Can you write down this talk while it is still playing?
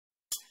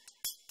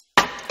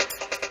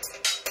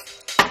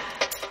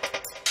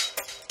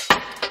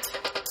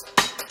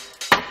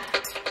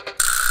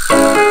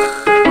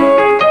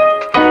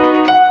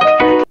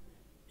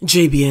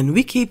JBN,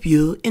 we keep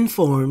you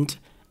informed.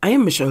 I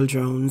am Michelle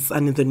Jones,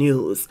 and in the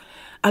news,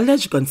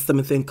 alleged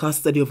gunsmith in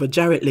custody over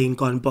Jarrett Lane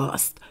gone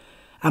bust.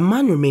 A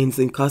man remains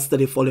in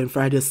custody following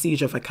Friday's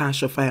siege of a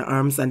cache of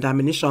firearms and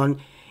ammunition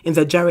in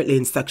the Jarrett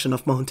Lane section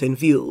of Mountain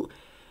View.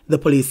 The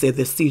police say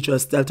the siege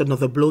has dealt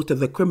another blow to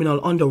the criminal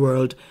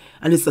underworld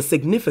and is a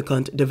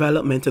significant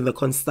development in the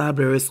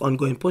constabulary's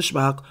ongoing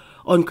pushback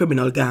on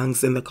criminal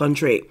gangs in the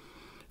country.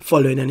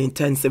 Following an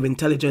intensive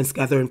intelligence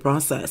gathering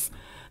process,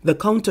 the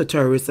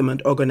Counter-Terrorism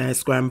and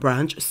Organized Crime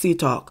Branch,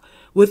 CTOC,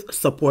 with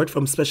support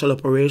from Special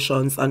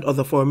Operations and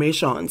other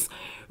formations,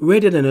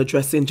 raided and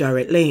addressing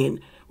Jarrett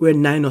Lane, where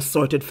 9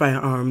 assorted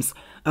firearms,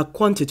 a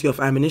quantity of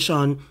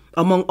ammunition,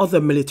 among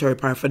other military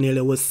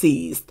paraphernalia was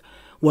seized.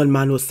 One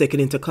man was taken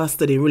into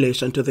custody in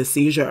relation to the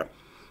seizure.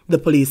 The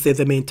police say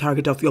the main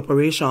target of the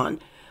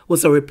operation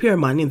was a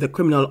repairman in the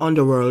criminal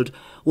underworld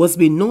who has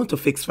been known to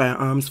fix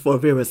firearms for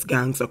various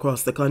gangs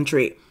across the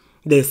country.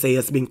 They say he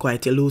has been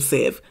quite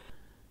elusive.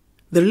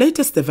 The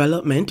latest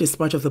development is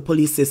part of the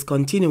police's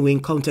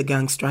continuing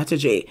counter-gang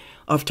strategy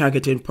of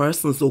targeting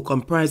persons who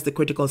comprise the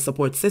critical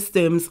support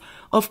systems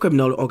of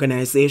criminal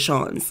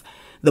organizations.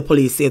 The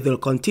police say they'll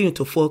continue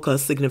to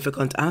focus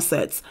significant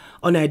assets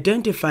on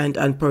identifying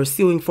and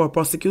pursuing for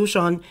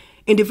prosecution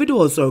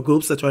individuals or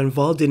groups that are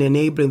involved in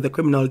enabling the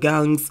criminal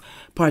gangs,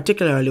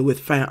 particularly with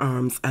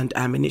firearms and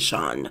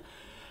ammunition.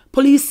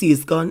 Police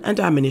seized gun and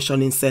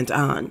ammunition in St.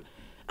 Anne.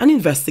 An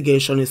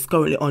investigation is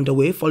currently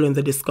underway following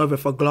the discovery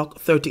of a Glock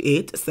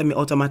 38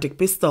 semi-automatic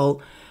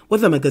pistol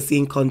with a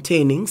magazine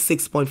containing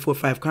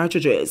 6.45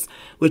 cartridges,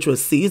 which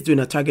was seized during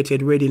a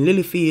targeted raid in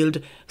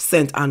Lilyfield,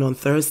 St. Anne on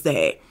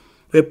Thursday.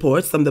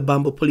 Reports from the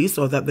Bamboo Police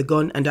are that the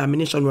gun and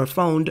ammunition were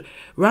found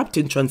wrapped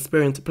in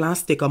transparent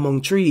plastic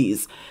among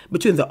trees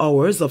between the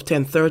hours of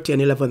 10:30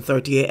 and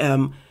 11:30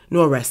 a.m.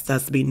 No arrest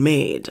has been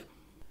made.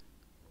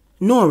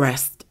 No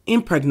arrest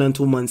in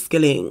pregnant woman's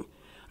killing.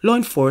 Law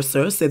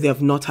enforcers say they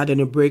have not had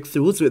any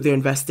breakthroughs with their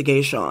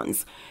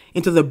investigations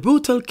into the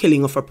brutal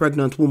killing of a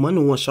pregnant woman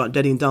who was shot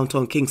dead in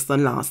downtown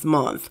Kingston last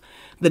month.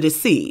 The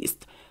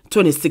deceased,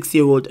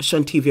 26-year-old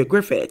Shantivia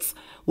Griffiths,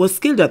 was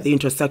killed at the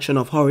intersection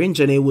of Orange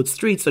and Haywood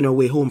Streets on her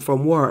way home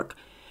from work.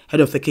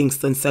 Head of the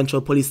Kingston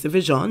Central Police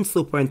Division,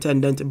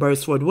 Superintendent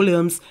Beresford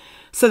Williams,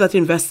 said that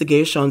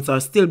investigations are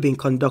still being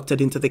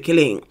conducted into the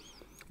killing.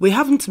 "We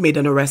haven't made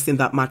an arrest in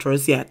that matter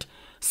as yet,"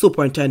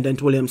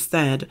 Superintendent Williams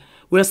said.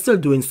 "We are still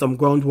doing some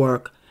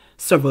groundwork.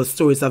 Several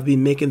stories have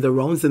been making the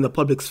rounds in the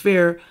public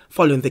sphere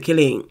following the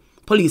killing.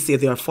 Police say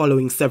they are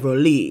following several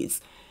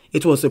leads.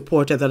 It was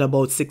reported that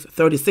about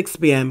 6:36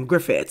 p.m.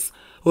 Griffiths,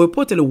 who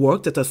reportedly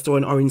worked at a store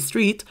on Orange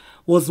Street,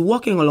 was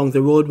walking along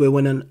the roadway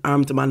when an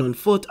armed man on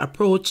foot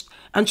approached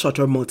and shot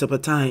her multiple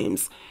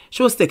times.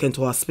 She was taken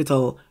to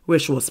hospital, where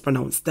she was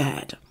pronounced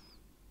dead.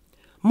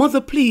 Mother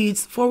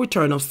pleads for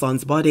return of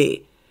son's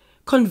body.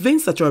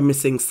 Convinced that her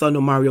missing son,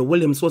 Omario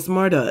Williams, was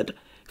murdered,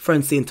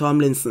 Francine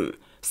Tomlinson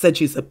said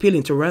she's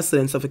appealing to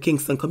residents of the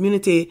Kingston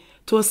community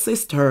to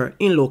assist her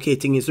in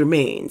locating his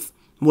remains.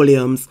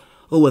 Williams,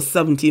 who was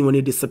 17 when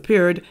he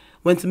disappeared,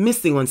 went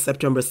missing on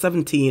September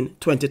 17,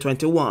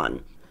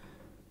 2021.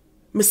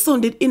 "My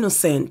son did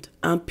innocent,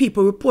 and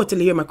people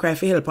reportedly hear my cry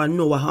for help and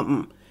know what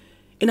happened.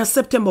 In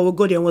September, we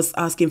go there and was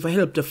asking for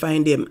help to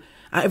find him,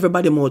 and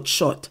everybody mouth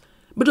shut.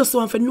 But just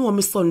want to know my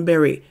son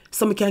Barry,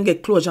 so we can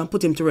get closure and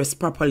put him to rest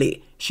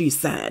properly," she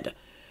said.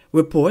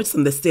 Reports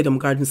from the Stadium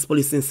Gardens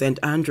Police in St.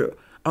 Andrew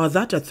are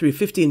that at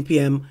 3:15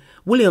 p.m.,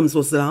 Williams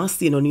was last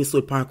seen on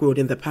Eastwood Park Road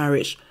in the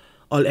parish.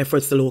 All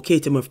efforts to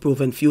locate him have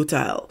proven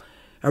futile.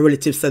 A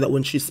relative said that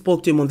when she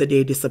spoke to him on the day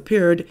he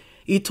disappeared,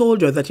 he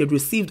told her that he had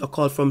received a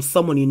call from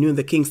someone he knew in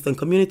the Kingston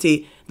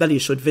community that he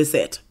should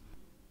visit.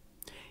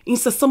 He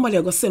said somebody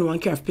I go send one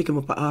car to pick him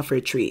up at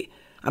halfway tree.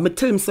 I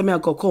tell him say me I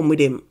go come with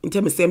him. He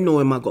tell me say him know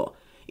him I go.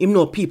 Him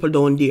know people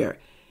down there.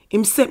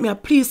 Him sent me a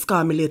please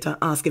call me later and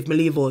ask if me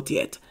leave out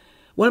yet.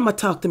 While I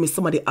talk to me,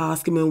 somebody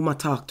asked me who I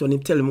talk to and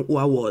him tell him who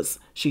I was,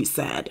 she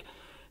said.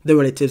 The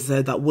relative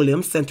said that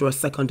Williams sent her a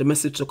second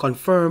message to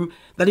confirm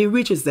that he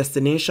reached his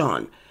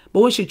destination,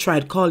 but when she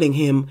tried calling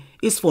him,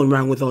 his phone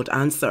rang without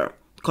answer.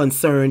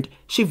 Concerned,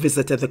 she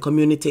visited the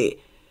community.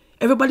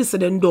 Everybody said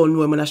they don't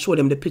know him and I showed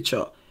them the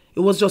picture. It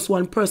was just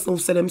one person who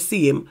said them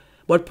see him,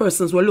 but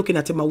persons were looking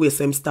at him away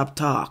so him stop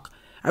talk.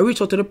 I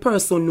reached out to the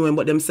person who knew him,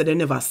 but them said they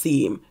never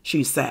see him,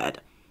 she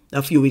said.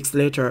 A few weeks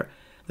later,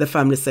 the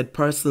family said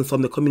persons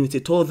from the community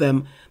told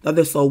them that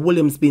they saw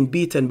Williams being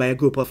beaten by a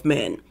group of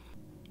men.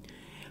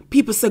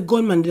 People said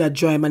gunman did a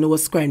drive and he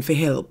was crying for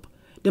help.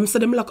 Them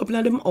said them lock up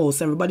in them house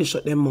and everybody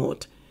shut them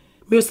out.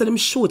 They said them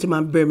shoot him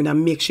and bury him in a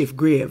makeshift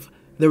grave,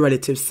 the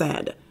relative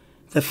said.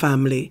 The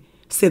family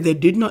said they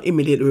did not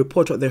immediately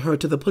report what they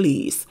heard to the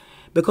police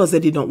because they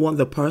did not want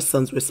the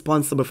persons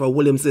responsible for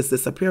Williams'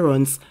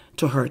 disappearance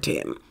to hurt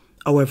him.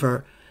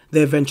 However,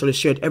 they eventually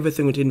shared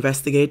everything with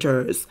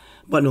investigators,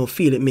 but now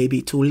feel it may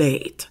be too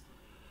late.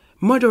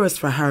 Murderers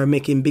for hire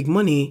making big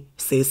money,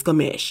 says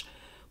Commish.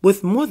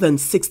 With more than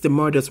 60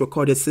 murders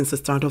recorded since the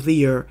start of the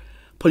year,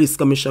 Police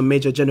Commissioner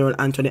Major General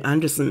Anthony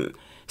Anderson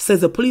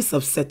says the police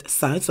have set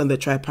sights on the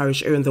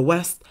Tri-Parish area in the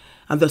west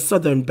and the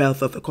southern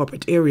belt of the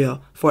corporate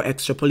area for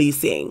extra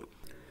policing.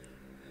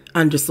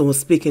 Anderson was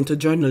speaking to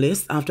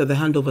journalists after the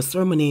handover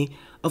ceremony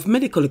of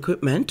medical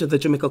equipment to the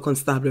Jamaica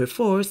Constabulary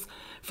Force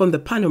from the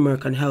Pan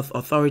American Health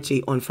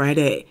Authority on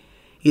Friday.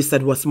 He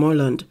said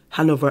Westmoreland,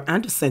 Hanover,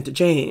 and St.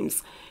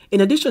 James, in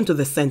addition to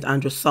the St.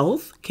 Andrew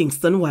South,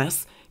 Kingston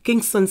West,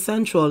 Kingston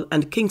Central,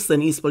 and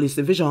Kingston East Police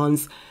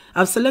Divisions,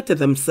 have selected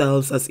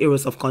themselves as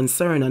areas of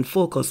concern and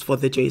focus for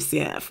the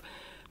JCF.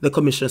 The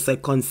Commissioner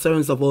said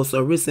concerns have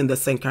also arisen in the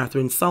St.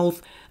 Catherine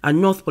South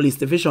and North Police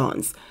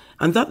Divisions,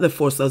 and that the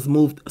force has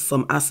moved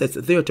some assets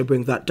there to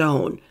bring that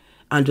down.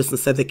 Anderson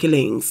said the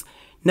killings,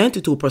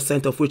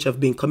 92% of which have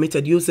been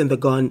committed using the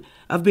gun,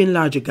 have been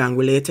largely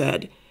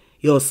gang-related.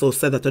 He also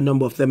said that a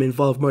number of them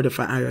involve murder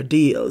for hire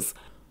deals.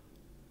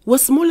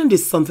 Westmoreland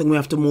is something we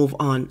have to move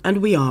on,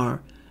 and we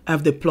are. I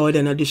have deployed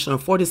an additional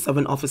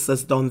 47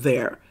 officers down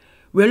there.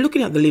 We are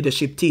looking at the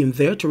leadership team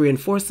there to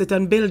reinforce it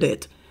and build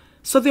it.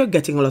 So they're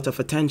getting a lot of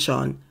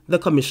attention, the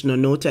Commissioner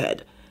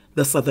noted.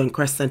 The Southern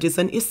Crescent is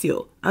an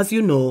issue. As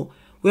you know,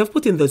 we have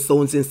put in the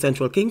zones in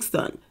central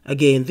Kingston.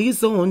 Again, these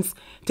zones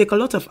take a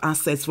lot of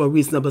assets for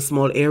reasonable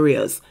small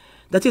areas.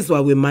 That is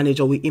why we manage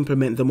or we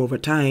implement them over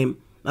time.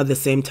 At the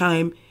same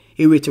time,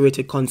 he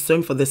reiterated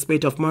concern for the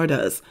spate of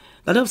murders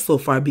that have so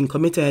far been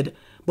committed,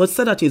 but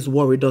said that his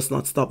worry does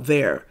not stop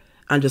there.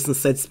 Anderson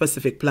said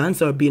specific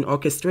plans are being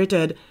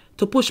orchestrated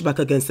to push back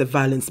against the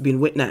violence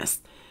being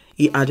witnessed.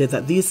 He added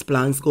that these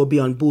plans go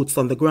beyond boots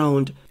on the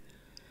ground.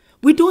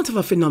 We don't have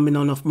a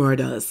phenomenon of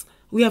murders.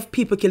 We have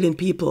people killing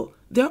people.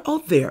 They're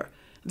out there.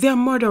 They are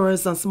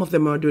murderers and some of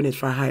them are doing it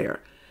for hire.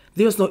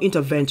 There's no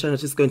intervention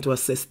that is going to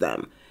assist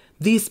them.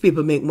 These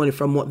people make money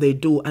from what they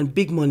do, and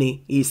big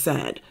money, he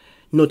said,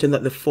 noting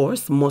that the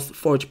force must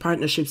forge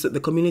partnerships with the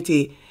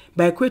community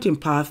by creating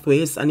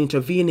pathways and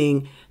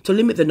intervening to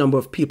limit the number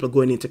of people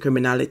going into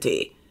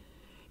criminality.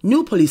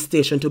 New police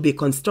station to be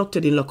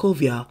constructed in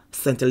Locovia,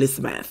 St.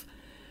 Elizabeth.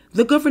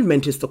 The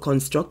government is to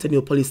construct a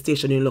new police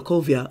station in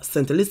Locovia,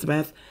 St.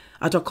 Elizabeth,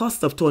 at a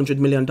cost of $200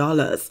 million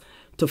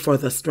to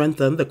further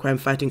strengthen the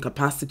crime-fighting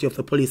capacity of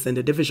the police in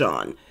the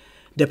division.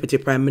 Deputy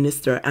Prime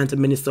Minister and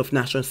Minister of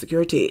National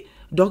Security,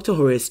 Dr.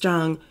 Horace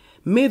Chang,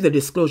 made the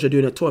disclosure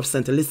during a tour of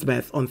St.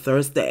 Elizabeth on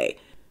Thursday.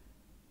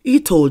 He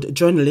told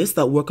journalists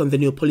that work on the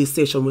new police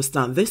station will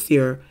start this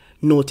year,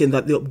 noting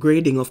that the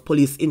upgrading of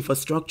police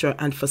infrastructure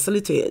and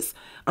facilities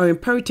are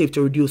imperative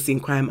to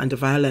reducing crime and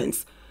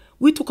violence.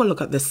 We took a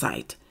look at the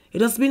site. It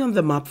has been on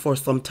the map for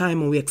some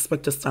time and we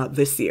expect to start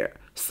this year.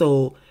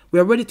 So we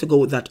are ready to go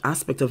with that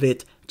aspect of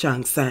it,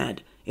 Chang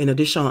said. In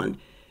addition,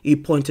 he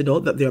pointed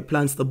out that there are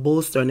plans to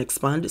bolster and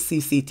expand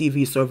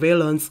CCTV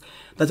surveillance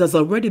that has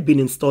already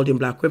been installed in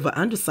Black River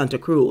and Santa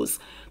Cruz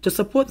to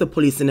support the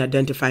police in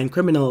identifying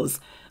criminals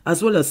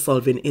as well as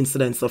solving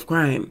incidents of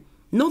crime.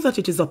 Now that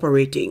it is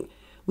operating,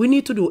 we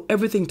need to do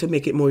everything to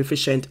make it more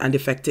efficient and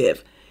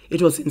effective.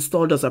 It was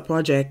installed as a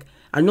project,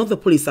 and now the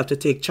police have to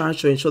take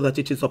charge to ensure that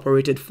it is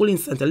operated fully in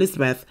St.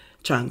 Elizabeth,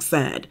 Chang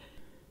said.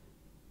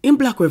 In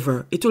Black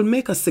River, it will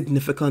make a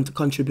significant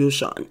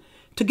contribution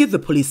to give the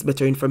police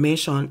better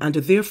information and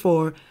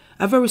therefore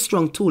a very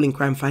strong tool in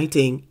crime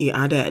fighting, he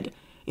added.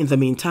 In the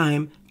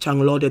meantime,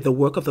 Chang lauded the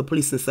work of the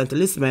police in St.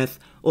 Elizabeth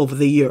over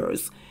the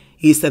years.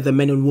 He said the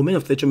men and women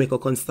of the Jamaica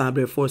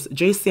Constabulary Force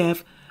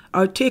JCF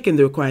are taking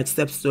the required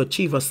steps to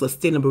achieve a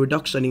sustainable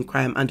reduction in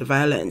crime and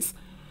violence.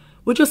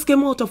 We just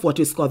came out of what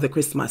is called the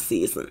Christmas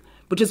season,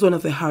 which is one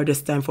of the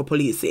hardest times for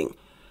policing.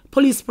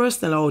 Police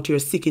personnel are out here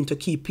seeking to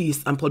keep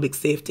peace and public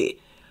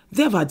safety.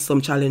 They have had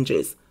some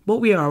challenges, but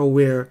we are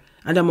aware,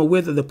 and I'm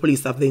aware that the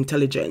police have the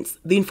intelligence,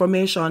 the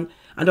information,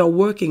 and are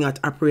working at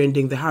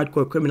apprehending the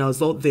hardcore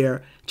criminals out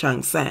there,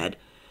 Chang said.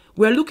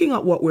 We are looking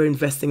at what we're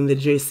investing in the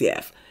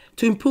JCF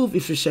to improve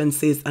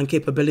efficiencies and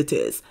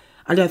capabilities,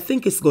 and I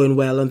think it's going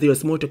well and there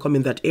is more to come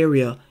in that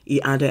area,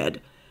 he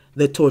added.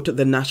 The tour took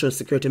the National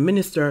Security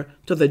Minister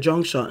to the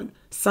Junction,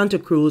 Santa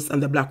Cruz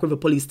and the Black River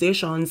police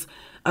stations,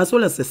 as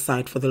well as the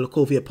site for the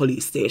Locovia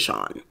police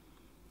station.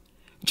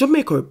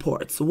 Jamaica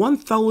reports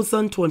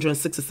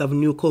 1,267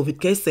 new COVID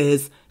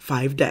cases,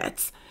 5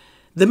 deaths.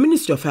 The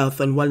Ministry of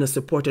Health and Wellness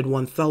reported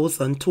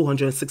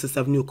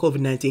 1,267 new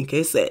COVID-19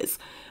 cases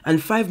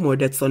and 5 more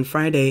deaths on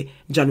Friday,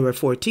 January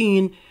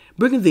 14,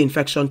 bringing the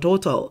infection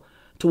total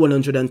to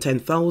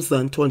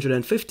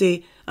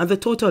 110,250 and the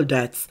total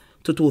deaths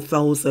to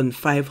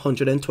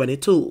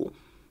 2,522.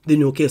 The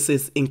new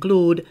cases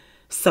include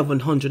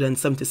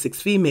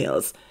 776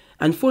 females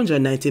and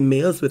 490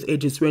 males with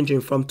ages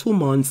ranging from 2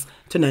 months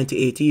to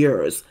 98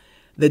 years.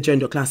 The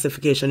gender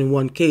classification in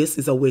one case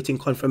is awaiting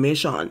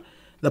confirmation.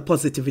 The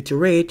positivity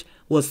rate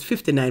was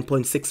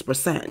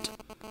 59.6%.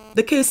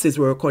 The cases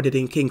were recorded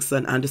in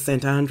Kingston and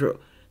St. Andrew,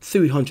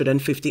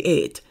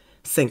 358,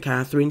 St.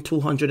 Catherine,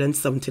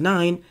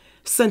 279,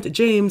 St.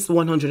 James,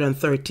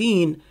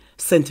 113,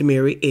 St.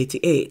 Mary,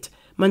 88,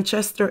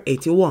 Manchester,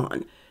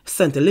 81,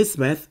 St.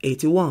 Elizabeth,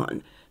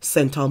 81,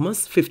 St.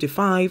 Thomas,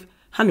 55,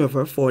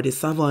 Hanover,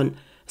 47,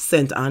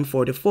 St. Anne,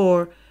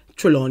 44,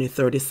 Trelawney,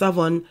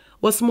 37,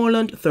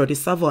 Westmoreland,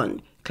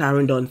 37,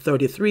 Clarendon,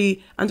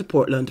 33, and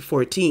Portland,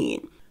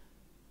 14.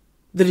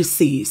 The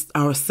deceased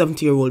are a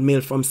 70-year-old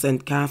male from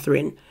St.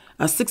 Catherine,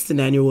 a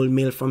 69-year-old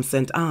male from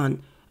St.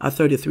 Anne, a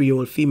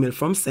 33-year-old female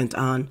from St.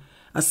 Anne,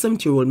 a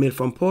 70-year-old male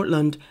from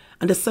Portland,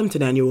 and a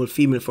 79-year-old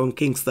female from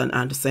Kingston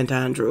and St.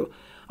 Andrew.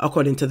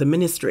 According to the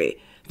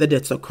ministry, the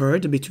deaths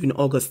occurred between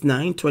August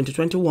 9,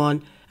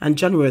 2021 and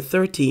January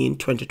 13,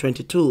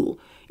 2022.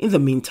 In the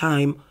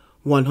meantime,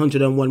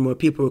 101 more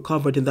people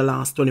recovered in the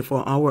last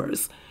 24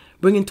 hours,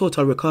 bringing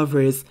total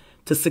recoveries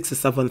to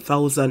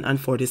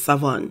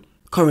 67,047.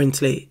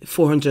 Currently,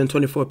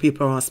 424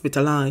 people are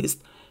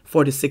hospitalized,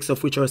 46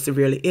 of which are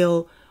severely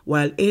ill,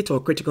 while 8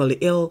 are critically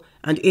ill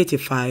and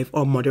 85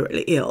 are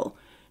moderately ill.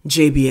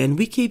 JBN,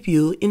 we keep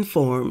you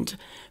informed.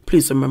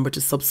 Please remember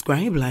to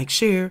subscribe, like,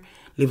 share,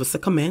 leave us a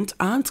comment,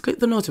 and click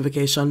the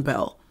notification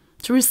bell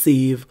to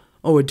receive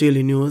our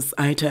daily news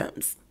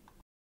items.